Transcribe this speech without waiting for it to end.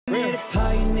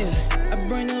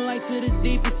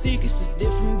keeping secrets of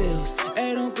different bills.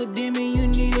 Hey, don't condemn me, you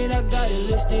need it, I got it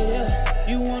listed here.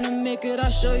 You wanna make it,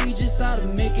 I'll show you just how to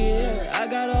make it here. I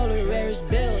got all the rarest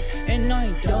bills, and I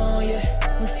ain't done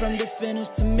yet. Went from defenders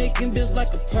to making bills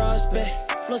like a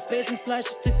prospect. Flow space and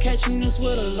slashes to catching us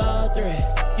with a lot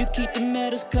threat. You keep the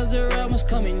medals cause the right one's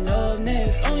coming up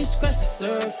next. Only scratch the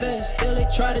surface. Still they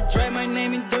try to drag my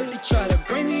name in dirt, they try to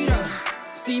bring me down.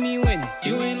 See me winning,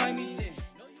 you ain't like me then.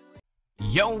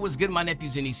 Yo, what's good, my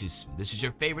nephews and nieces? This is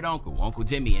your favorite uncle, Uncle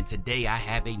Demi, and today I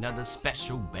have another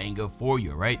special banger for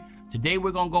you, right? Today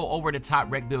we're gonna go over the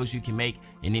top rec builds you can make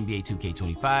in NBA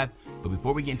 2K25. But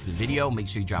before we get into the video, make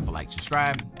sure you drop a like,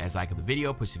 subscribe. As like of the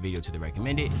video, push the video to the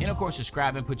recommended, and of course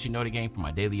subscribe and put your note again for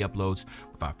my daily uploads.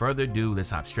 Without further ado,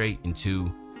 let's hop straight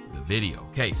into the video.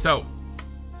 Okay, so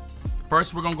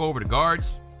first we're gonna go over the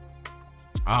guards.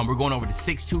 We're going over the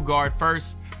 6'2" guard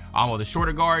first, or the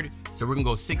shorter guard. So we're gonna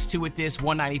go 6'2" with this,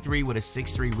 193 with a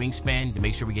 6'3" wingspan to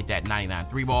make sure we get that 99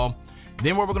 3 ball.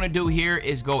 Then what we're gonna do here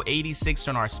is go 86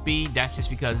 on our speed. That's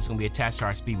just because it's gonna be attached to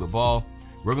our speed with ball.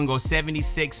 We're gonna go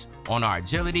 76 on our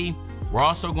agility. We're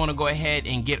also gonna go ahead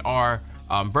and get our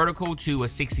vertical to a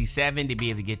 67 to be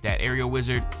able to get that aerial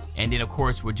wizard. And then of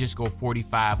course, we'll just go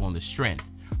 45 on the strength.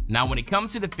 Now, when it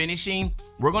comes to the finishing,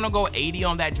 we're gonna go 80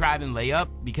 on that driving layup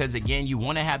because again, you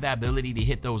wanna have that ability to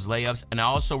hit those layups. And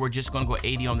also we're just gonna go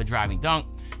 80 on the driving dunk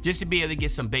just to be able to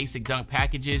get some basic dunk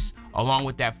packages along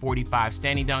with that 45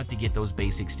 standing dunk to get those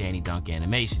basic standing dunk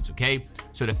animations, okay?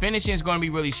 So the finishing is gonna be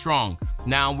really strong.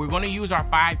 Now, we're gonna use our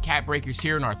 5 cap breakers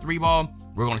here in our 3 ball.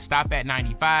 We're gonna stop at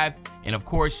 95. And of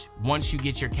course, once you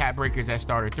get your cap breakers at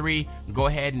starter 3, go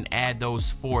ahead and add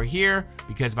those 4 here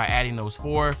because by adding those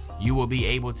 4, you will be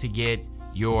able to get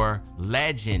your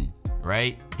legend,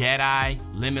 right? Deadeye,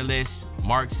 Limitless,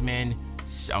 Marksman,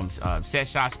 Set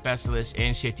Shot Specialist,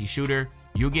 and Shifty Shooter.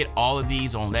 You'll get all of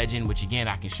these on Legend, which again,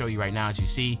 I can show you right now. As you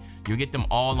see, you'll get them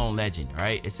all on Legend,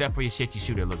 right? Except for your Shifty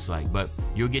Shooter, it looks like, but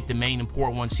you'll get the main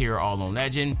important ones here all on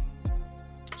Legend.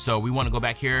 So we want to go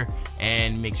back here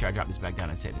and make sure I drop this back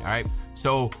down at 70, all right?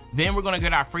 So then we're going to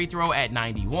get our free throw at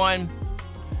 91.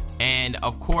 And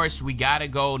of course, we got to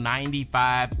go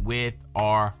 95 with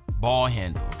our ball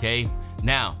handle, okay?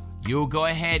 Now, you'll go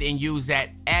ahead and use that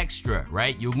extra,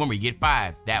 right? You remember, you get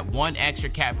 5. That 1 extra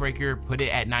cap breaker, put it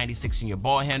at 96 in your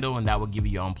ball handle, and that will give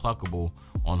you your unpluckable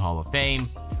on Hall of Fame.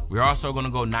 We're also going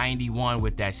to go 91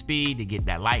 with that speed to get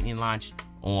that lightning launch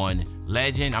on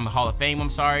Legend. Hall of Fame, I'm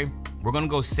sorry. We're gonna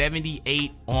go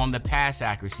 78 on the pass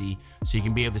accuracy so you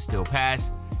can be able to still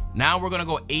pass. Now we're gonna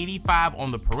go 85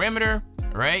 on the perimeter,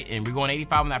 right? And we're going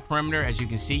 85 on that perimeter. As you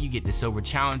can see, you get the Silver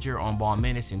Challenger on Ball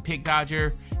Menace and Pick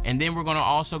Dodger. And then we're gonna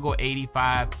also go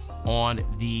 85 on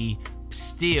the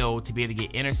steal to be able to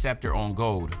get Interceptor on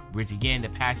Gold, which again, the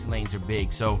passing lanes are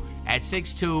big. So at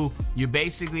 6'2", you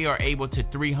basically are able to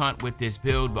 3-hunt with this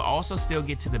build, but also still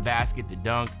get to the basket to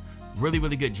dunk. Really,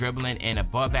 really good dribbling and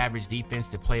above average defense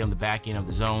to play on the back end of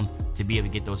the zone to be able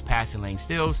to get those passing lane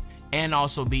steals and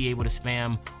also be able to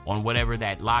spam on whatever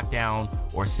that lockdown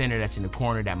or center that's in the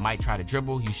corner that might try to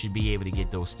dribble. You should be able to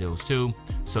get those steals too.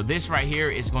 So this right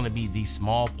here is going to be the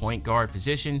small point guard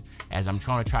position as I'm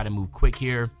trying to move quick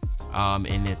here. And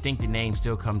I think the name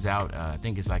still comes out. I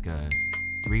think it's like a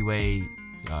 3-way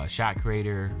shot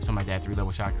creator, something like that,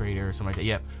 3-level shot creator, something like that.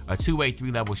 Yep, a 2-way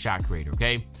 3-level shot creator,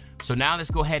 okay? So now let's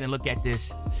go ahead and look at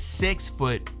this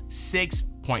 6'6"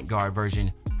 point guard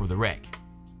version for the rec.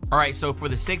 All right, so for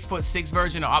the 6'6"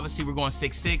 version, obviously we're going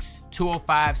 6'6",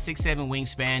 205, 6'7"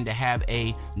 wingspan to have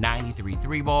a 93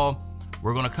 3 ball.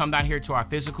 We're gonna come down here to our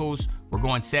physicals. We're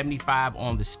going 75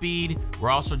 on the speed.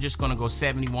 We're also just gonna go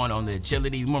 71 on the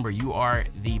agility. Remember, you are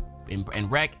in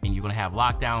rec and you're gonna have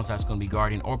lockdowns. That's gonna be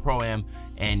guarding or pro-am,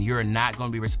 and you're not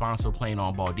gonna be responsible playing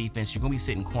on ball defense. You're gonna be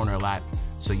sitting corner a lot,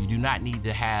 so you do not need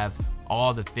to have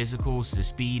all the physicals, the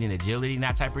speed and agility and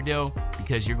that type of deal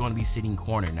because you're gonna be sitting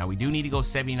corner. Now we do need to go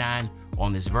 79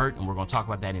 on this vert, and we're gonna talk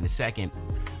about that in a second.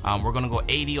 We're gonna go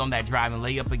 80 on that driving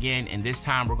layup again, and this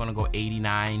time we're gonna go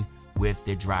 89 with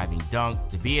the driving dunk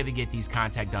to be able to get these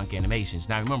contact dunk animations.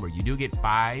 Now remember, you do get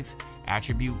 5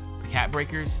 attribute cap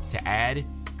breakers to add,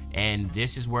 and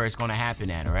this is where it's going to happen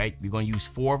at, all right? You're going to use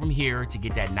 4 of them here to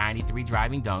get that 93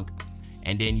 driving dunk,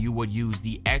 and then you would use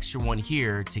the extra one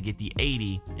here to get the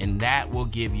 80, and that will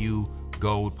give you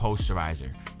gold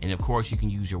posterizer. And of course, you can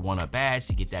use your 1-up badge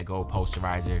to get that gold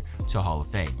posterizer to Hall of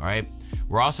Fame, all right?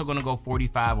 We're also going to go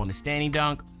 45 on the standing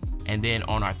dunk, and then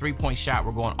on our 3-point shot,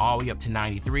 we're going all the way up to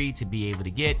 93 to be able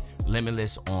to get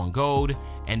Limitless on Gold.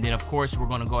 And then of course, we're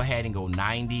going to go ahead and go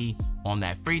 90 on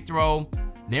that free throw.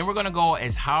 Then we're gonna go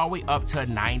as high way up to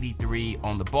 93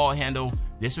 on the ball handle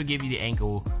this will give you the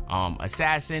ankle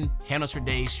assassin, handles for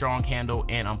days, strong handle,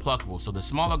 and unpluckable. So the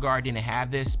smaller guard didn't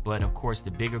have this, but of course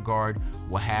the bigger guard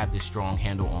will have the strong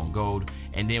handle on gold.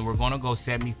 And then we're gonna go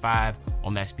 75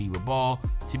 on that speed with ball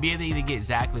to be able to either get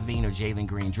Zach LaVine or Jalen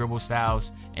Green dribble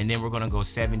styles. And then we're gonna go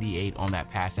 78 on that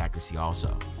pass accuracy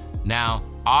also. Now,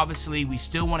 obviously, we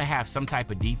still want to have some type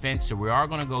of defense, so we are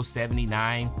going to go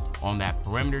 79 on that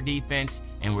perimeter defense,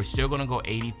 and we're still going to go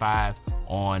 85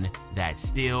 on that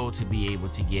steal to be able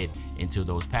to get into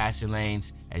those passing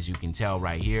lanes, as you can tell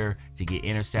right here, to get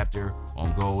interceptor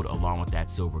on gold along with that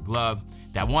silver glove.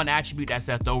 That one attribute that's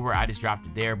left over, I just dropped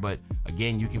it there, but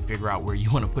again, you can figure out where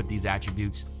you want to put these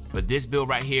attributes. But this build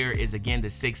right here is, again, the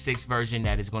 6'6" version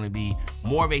that is going to be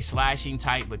more of a slashing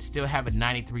type, but still have a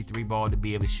 93 3 ball to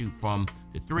be able to shoot from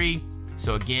the 3.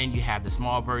 So again, you have the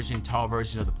small version, tall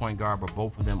version of the point guard, but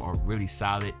both of them are really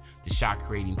solid. The shot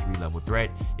creating 3-level threat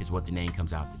is what the name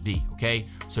comes out to be, okay?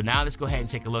 So now let's go ahead and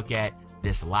take a look at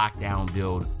this lockdown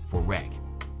build for rec.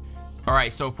 All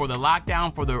right, so for the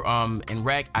lockdown for the in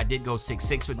rec, I did go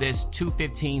 6'6" with this,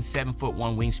 215, 7'1"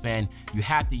 wingspan. You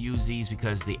have to use these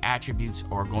because the attributes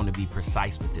are going to be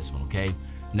precise with this one, okay?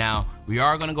 Now, we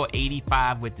are going to go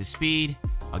 85 with the speed.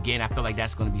 Again, I feel like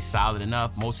that's going to be solid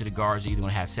enough. Most of the guards are either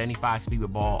going to have 75 speed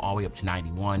with ball all the way up to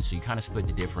 91, so you kind of split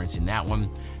the difference in that one.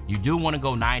 You do want to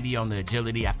go 90 on the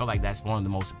agility. I feel like that's one of the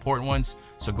most important ones.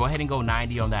 So go ahead and go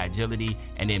 90 on that agility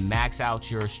and then max out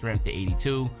your strength to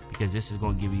 82 because this is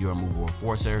going to give you your movable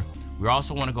enforcer. We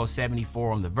also want to go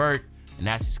 74 on the vert, and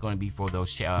that's just going to be for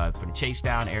those for the chase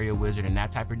down, area wizard, and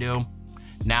that type of deal.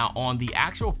 Now, on the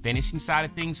actual finishing side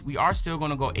of things, we are still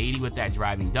going to go 80 with that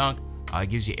driving dunk. It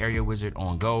gives you area wizard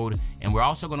on gold, and we're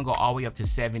also going to go all the way up to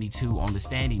 72 on the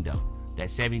standing dunk. That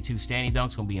 72 standing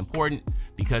dunk is going to be important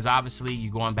because obviously you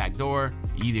go on back door,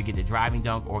 you either get the driving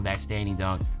dunk or that standing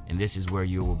dunk, and this is where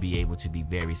you will be able to be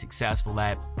very successful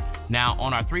at. Now,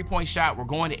 on our three-point shot, we're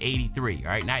going to 83,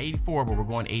 all right? Not 84, but we're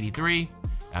going 83,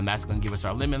 and that's going to give us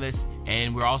our limitless,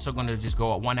 and we're also going to just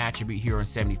go at one attribute here on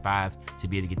 75 to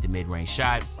be able to get the mid-range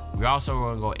shot. We're also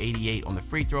going to go 88 on the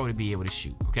free throw to be able to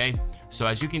shoot, okay? So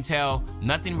as you can tell,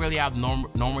 nothing really out of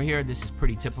normal here. This is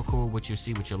pretty typical what you'll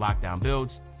see with your lockdown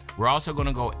builds. We're also going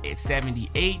to go at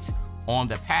 78 on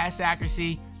the pass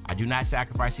accuracy. I do not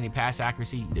sacrifice any pass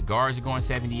accuracy. The guards are going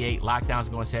 78, lockdowns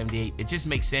are going 78. It just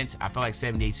makes sense. I feel like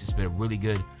 78 has just been a really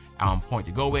good point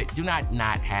to go with. Do not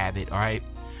have it, all right?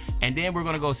 And then we're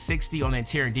going to go 60 on the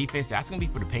interior defense. That's going to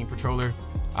be for the paint patroller.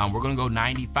 We're going to go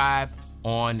 95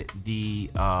 on the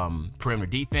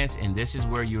perimeter defense, and this is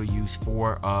where you'll use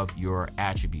 4 of your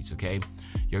attributes, okay?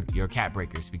 Your cap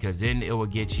breakers, because then it will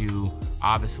get you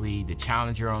obviously the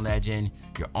challenger on legend,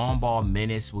 your on-ball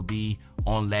menace will be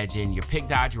on legend, your pick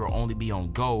dodger will only be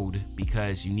on gold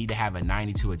because you need to have a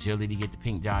 92 agility to get the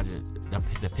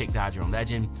pick dodger on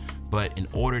legend. But in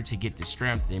order to get the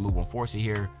strength, the move enforcer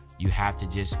here, you have to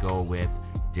just go with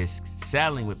just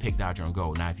selling with pick dodger on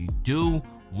gold. Now, if you do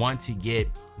want to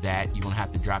get that, you're gonna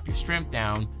have to drop your strength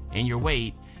down and your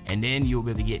weight, and then you'll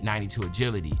be able to get 92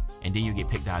 agility, and then you get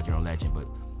pick dodger on legend. But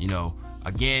you know,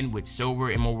 again, with silver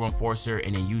and mobile enforcer,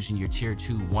 and then using your tier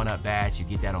 2 1-up badge, you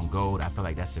get that on gold. I feel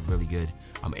like that's a really good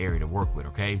area to work with,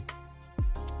 okay?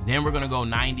 Then we're gonna go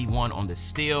 91 on the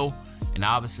steal, and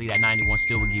obviously that 91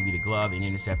 still will give you the glove and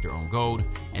interceptor on gold.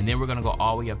 And then we're gonna go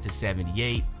all the way up to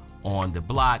 78 on the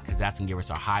block, because that's gonna give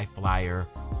us a high flyer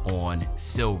on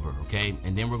silver, okay?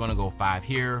 And then we're gonna go 5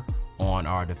 here on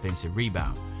our defensive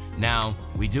rebound. Now,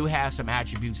 we do have some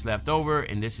attributes left over,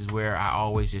 and this is where I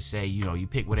always just say, you know, you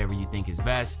pick whatever you think is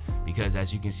best, because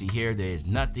as you can see here, there is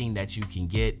nothing that you can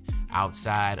get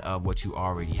outside of what you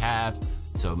already have.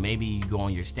 So maybe you go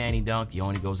on your standing dunk, you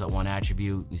only goes up 1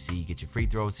 attribute. You see, you get your free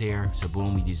throws here, so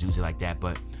boom, you just use it like that.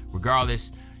 But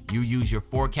regardless, you use your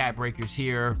 4 cap breakers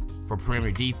here for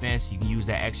perimeter defense. You can use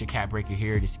that extra cap breaker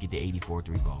here just to get the 84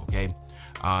 3 ball, okay?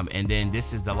 And then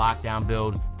this is the lockdown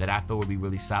build that I feel would be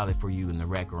really solid for you in the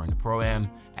rec or in the pro-am,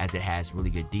 as it has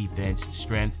really good defense,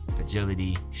 strength,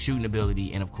 agility, shooting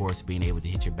ability, and of course, being able to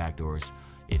hit your backdoors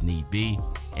if need be.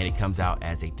 And it comes out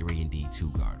as a 3-and-D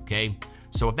 2 guard, okay?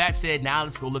 So with that said, now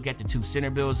let's go look at the 2 center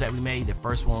builds that we made. The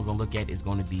first one we're gonna look at is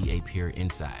gonna be a pure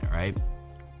inside, all right?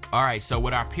 All right, so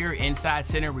with our pure inside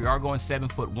center, we are going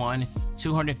 7'1",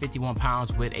 251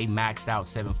 pounds with a maxed out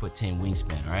 7'10"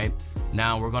 wingspan, all right?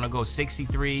 Now we're gonna go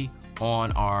 63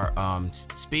 on our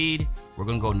speed. We're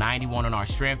gonna go 91 on our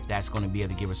strength. That's gonna be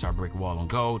able to give us our brick wall on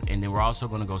gold. And then we're also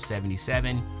gonna go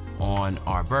 77 on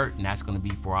our vert, and that's gonna be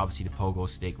for obviously the pogo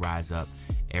stick, rise up,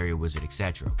 area wizard,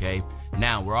 etc. Okay,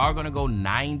 now we're all gonna go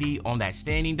 90 on that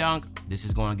standing dunk. This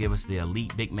is gonna give us the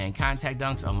elite big man contact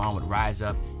dunks along with rise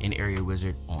up and area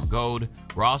wizard on gold.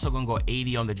 We're also gonna go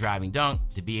 80 on the driving dunk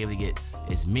to be able to get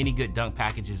as many good dunk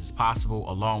packages as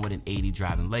possible, along with an 80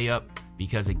 driving layup,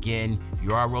 because again,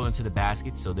 you are rolling to the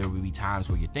basket, so there will be times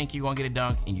where you think you're gonna get a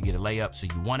dunk and you get a layup, so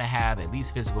you wanna have at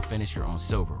least physical finisher on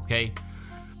silver, okay?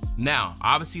 Now,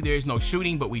 obviously there is no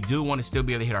shooting, but we do wanna still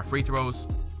be able to hit our free throws.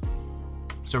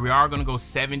 So we are gonna go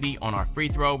 70 on our free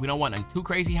throw. We don't want them too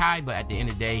crazy high, but at the end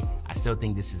of the day, I still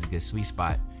think this is a good sweet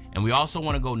spot. And we also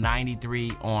wanna go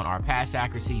 93 on our pass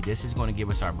accuracy. This is gonna give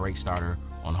us our break starter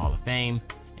on Hall of Fame.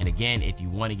 And again, if you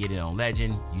wanna get it on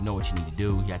Legend, you know what you need to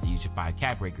do. You have to use your 5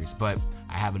 cap breakers. But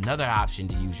I have another option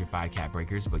to use your 5 cap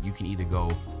breakers, but you can either go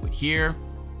with here,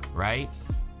 right,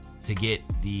 to get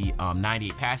the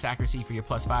 98 pass accuracy for your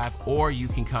 +5, or you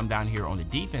can come down here on the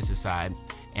defensive side,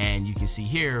 and you can see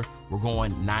here, we're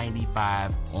going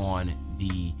 95 on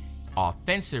the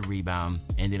offensive rebound,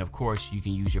 and then of course you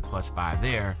can use your +5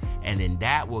 there, and then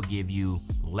that will give you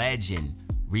Legend,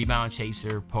 rebound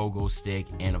chaser, pogo stick,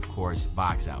 and of course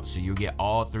box out. So you'll get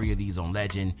all 3 of these on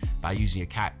Legend by using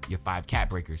your 5 cap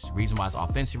breakers. The reason why it's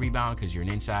offensive rebound, because you're an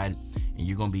inside and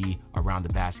you're gonna be around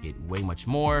the basket way much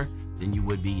more than you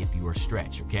would be if you were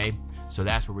stretch, okay? So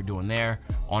that's what we're doing there.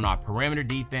 On our perimeter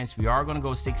defense, we are gonna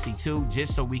go 62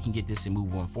 just so we can get this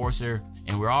immovable enforcer.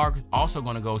 And we're also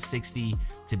gonna go 60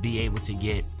 to be able to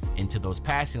get into those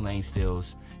passing lane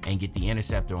steals and get the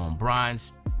interceptor on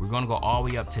bronze. We're gonna go all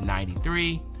the way up to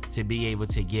 93 to be able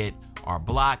to get our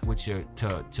block, which are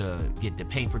to get the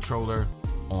paint patroller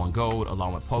on gold,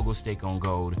 along with pogo stick on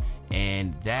gold.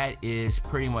 And that is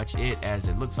pretty much it, as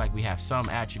it looks like we have some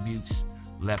attributes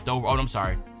left over. Oh, I'm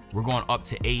sorry. We're going up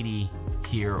to 80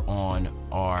 here on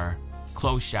our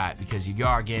close shot, because you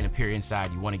are getting a period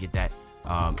inside. You want to get that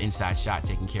inside shot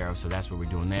taken care of. So that's what we're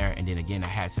doing there. And then again, I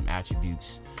had some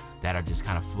attributes that are just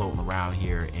kind of floating around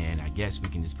here, and I guess we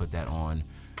can just put that on.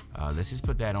 Let's just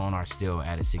put that on our still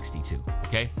at a 62,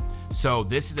 okay? So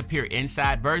this is a pure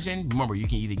inside version. Remember, you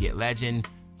can either get Legend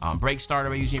break starter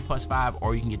by using your +5,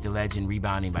 or you can get the Legend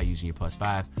rebounding by using your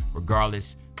 +5.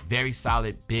 Regardless, very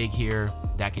solid big here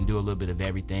that can do a little bit of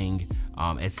everything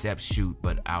except shoot.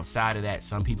 But outside of that,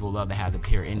 some people love to have the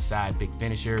pure inside big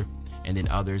finisher, and then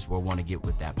others will want to get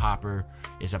with that popper.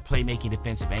 It's a playmaking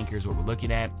defensive anchor is what we're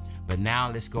looking at. But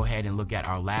now let's go ahead and look at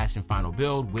our last and final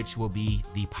build, which will be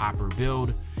the popper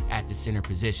build at the center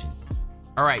position.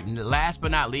 All right, and last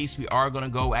but not least, we are gonna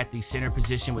go at the center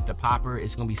position with the popper.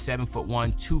 It's gonna be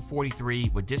 7'1", 243,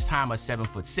 with this time a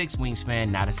 7'6" wingspan,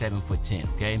 not a 7'10",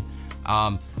 okay?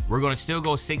 We're gonna still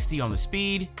go 60 on the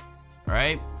speed, all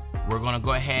right? We're gonna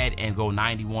go ahead and go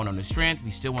 91 on the strength.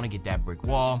 We still wanna get that brick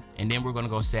wall. And then we're gonna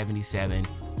go 77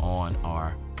 on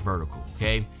our vertical,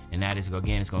 okay? And that is,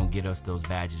 again, it's gonna get us those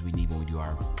badges we need when we do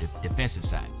our defensive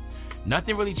side.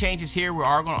 Nothing really changes here. We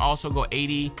are gonna also go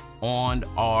 80 on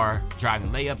our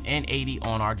driving layup and 80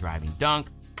 on our driving dunk.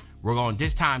 We're going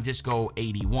this time just go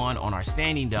 81 on our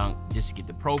standing dunk just to get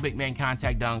the pro big man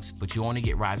contact dunks, but you only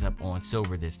get rise up on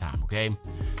silver this time, okay?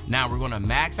 Now we're gonna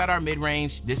max out our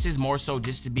mid-range. This is more so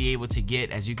just to be able to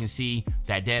get, as you can see,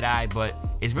 that dead eye, but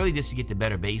it's really just to get the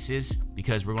better bases,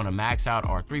 because we're gonna max out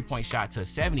our 3-point shot to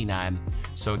 79.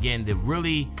 So again,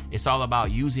 it's all about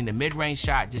using the mid-range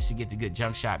shot just to get the good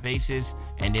jump shot bases,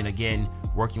 and then again,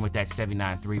 working with that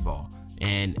 79 3 ball.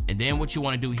 And then what you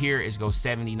want to do here is go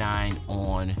 79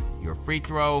 on your free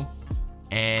throw.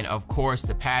 And of course,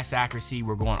 the pass accuracy,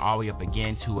 we're going all the way up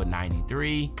again to a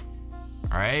 93.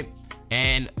 All right.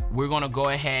 And we're going to go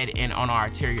ahead and on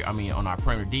our on our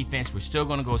perimeter defense, we're still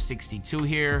going to go 62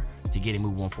 here to get a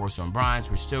move on force on bronze.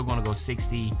 We're still going to go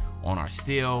 60 on our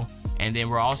steal. And then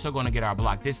we're also going to get our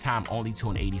block this time only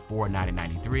to an 84, not a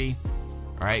 93.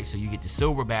 All right, so you get the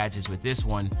silver badges with this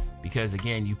one, because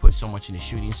again, you put so much in the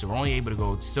shooting, so we're only able to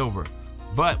go silver.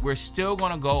 But we're still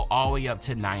gonna go all the way up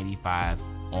to 95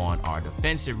 on our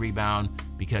defensive rebound,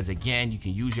 because again, you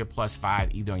can use your +5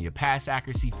 either on your pass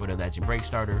accuracy for the Legend break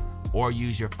starter, or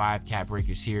use your 5 cap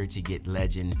breakers here to get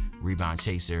Legend rebound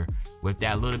chaser. With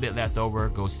that little bit left over,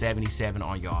 go 77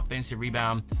 on your offensive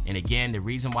rebound. And again, the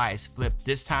reason why it's flipped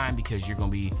this time, because you're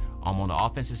gonna be on the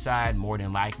offensive side, more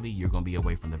than likely you're gonna be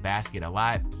away from the basket a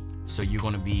lot, so you're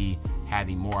gonna be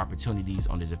having more opportunities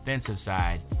on the defensive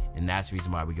side, and that's the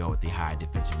reason why we go with the high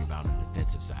defensive rebound on the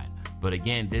defensive side. But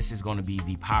again, this is gonna be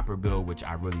the popper build, which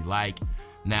I really like.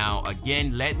 Now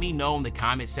again, let me know in the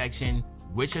comment section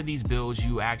which of these builds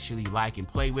you actually like and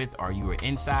play with. Are you an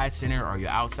inside center? Are you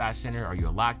outside center? Are you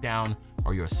a lockdown?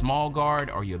 Are you a small guard?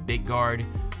 Are you a big guard?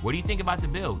 What do you think about the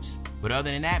builds? But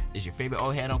other than that, it's your favorite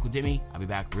old head, Uncle Dimmy. I'll be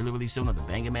back really, really soon on the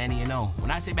Banger Man. You know,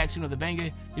 when I say back soon on the Banger,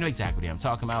 you know exactly what I'm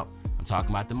talking about. I'm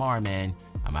talking about tomorrow, man.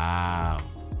 I'm out.